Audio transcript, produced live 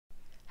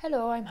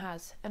Hello, I'm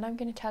Haz, and I'm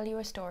going to tell you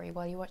a story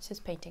while you watch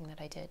this painting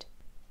that I did.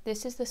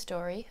 This is the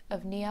story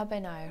of Nia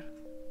Ben Aur.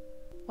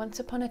 Once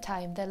upon a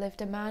time there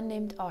lived a man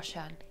named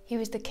Oisín. He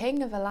was the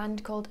king of a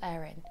land called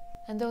Erin,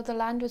 and though the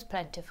land was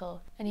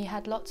plentiful and he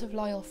had lots of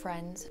loyal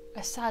friends,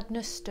 a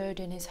sadness stirred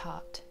in his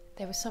heart.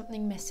 There was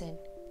something missing.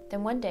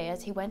 Then one day,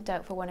 as he went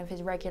out for one of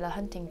his regular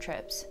hunting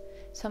trips,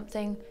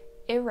 something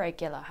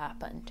irregular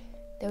happened.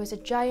 There was a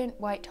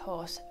giant white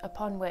horse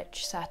upon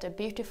which sat a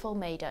beautiful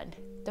maiden,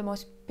 the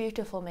most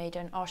beautiful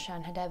maiden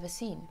Oisín had ever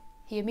seen.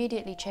 He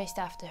immediately chased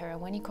after her,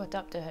 and when he caught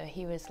up to her,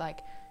 he was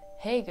like,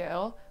 "Hey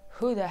girl,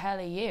 who the hell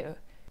are you?"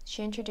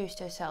 She introduced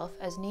herself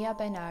as Nia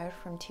Ben Aur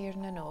from Tir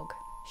na Nog.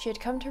 She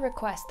had come to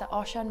request that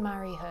Oisín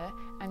marry her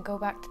and go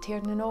back to Tir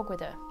na Nog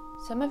with her.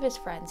 Some of his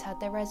friends had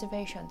their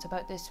reservations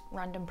about this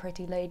random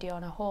pretty lady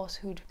on a horse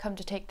who'd come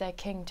to take their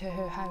king to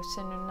her house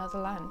in another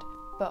land.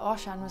 But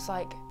Oisín was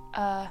like,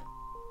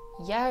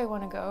 yeah, I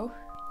want to go.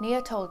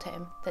 Nia told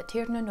him that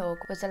Tir na Nog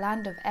was a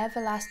land of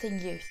everlasting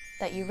youth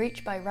that you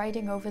reach by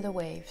riding over the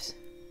waves.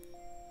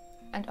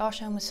 And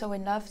Oisín was so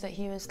in love that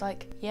he was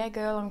like, "Yeah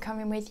girl, I'm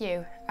coming with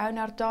you. Awn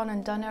ar don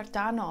and dun ar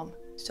danom."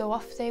 So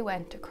off they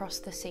went across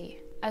the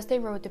sea. As they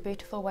rode the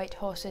beautiful white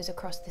horses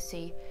across the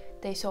sea,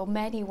 they saw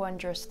many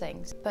wondrous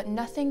things, but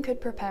nothing could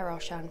prepare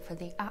Oisín for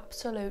the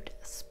absolute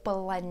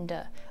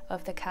splendour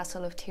of the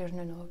castle of Tir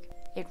na Nog.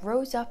 It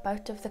rose up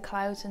out of the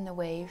clouds and the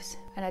waves,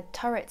 and had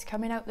turrets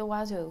coming out the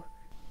wazoo.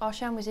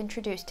 Oisín was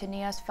introduced to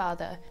Nia's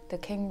father, the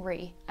King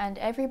Rhi, and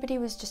everybody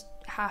was just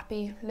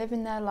happy,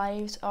 living their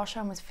lives.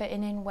 Oisín was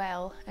fitting in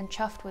well and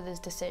chuffed with his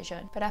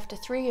decision. But after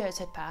 3 years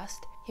had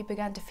passed, he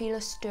began to feel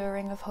a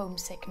stirring of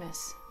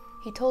homesickness.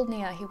 He told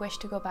Nia he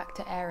wished to go back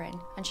to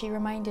Erin, and she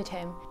reminded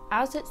him,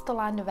 as it's the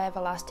land of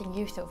everlasting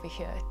youth over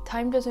here,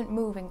 time doesn't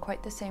move in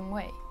quite the same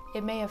way.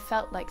 It may have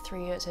felt like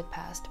 3 years had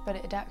passed, but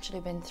it had actually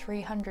been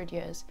 300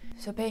 years.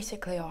 So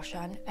basically,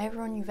 Oisín,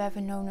 everyone you've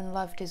ever known and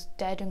loved is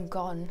dead and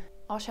gone.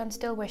 Oisín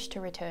still wished to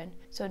return,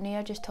 so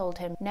Nia just told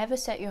him, never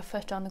set your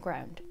foot on the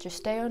ground. Just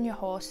stay on your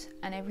horse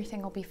and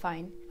everything will be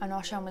fine. And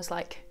Oisín was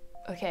like,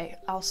 okay,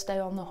 I'll stay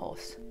on the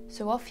horse.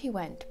 So off he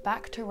went,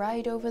 back to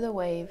ride over the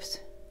waves,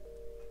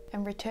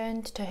 and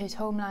returned to his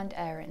homeland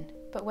Erin.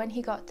 But when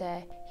he got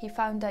there, he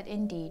found that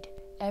indeed,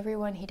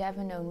 everyone he'd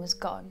ever known was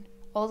gone.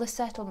 All the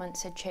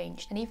settlements had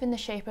changed, and even the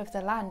shape of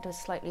the land was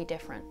slightly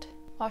different.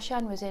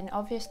 Oisín was in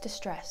obvious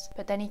distress,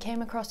 but then he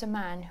came across a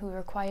man who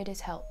required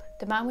his help.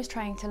 The man was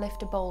trying to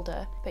lift a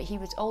boulder, but he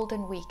was old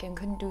and weak and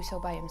couldn't do so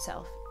by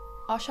himself.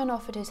 Oisín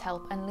offered his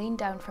help and leaned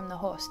down from the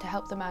horse to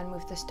help the man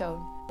move the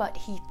stone, but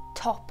he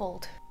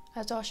toppled.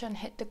 As Oisín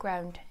hit the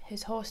ground,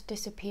 his horse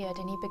disappeared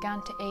and he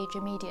began to age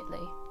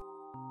immediately.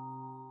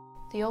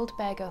 The old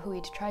beggar who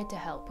he'd tried to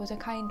help was a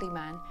kindly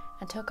man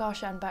and took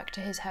Oisín back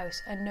to his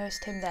house and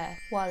nursed him there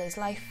while his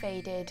life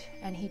faded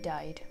and he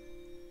died.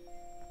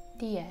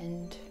 The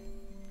end.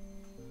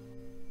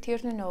 Tir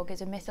na Nog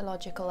is a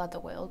mythological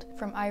otherworld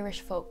from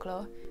Irish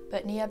folklore,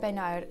 but Nia Ben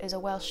Aur is a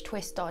Welsh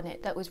twist on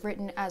it that was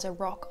written as a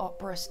rock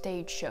opera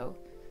stage show.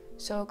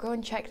 So go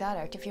and check that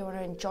out if you want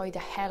to enjoy the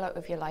hell out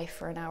of your life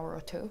for an hour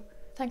or two.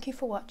 Thank you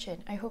for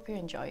watching, I hope you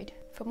enjoyed.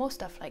 For more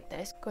stuff like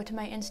this, go to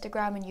my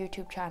Instagram and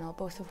YouTube channel,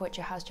 both of which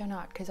are Haz John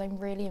because I'm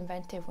really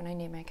inventive when I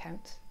name my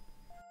accounts.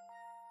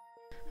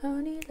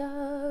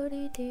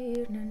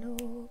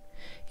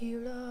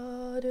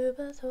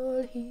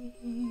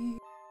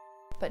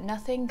 But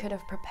nothing could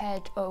have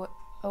prepared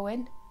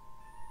Owen?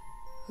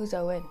 Who's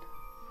Owen?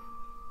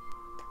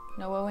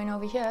 No Owen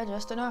over here,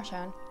 just an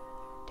Oisín.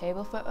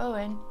 Table for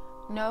Owen.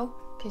 No,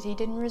 because he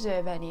didn't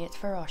reserve any, it's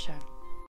for Oisín.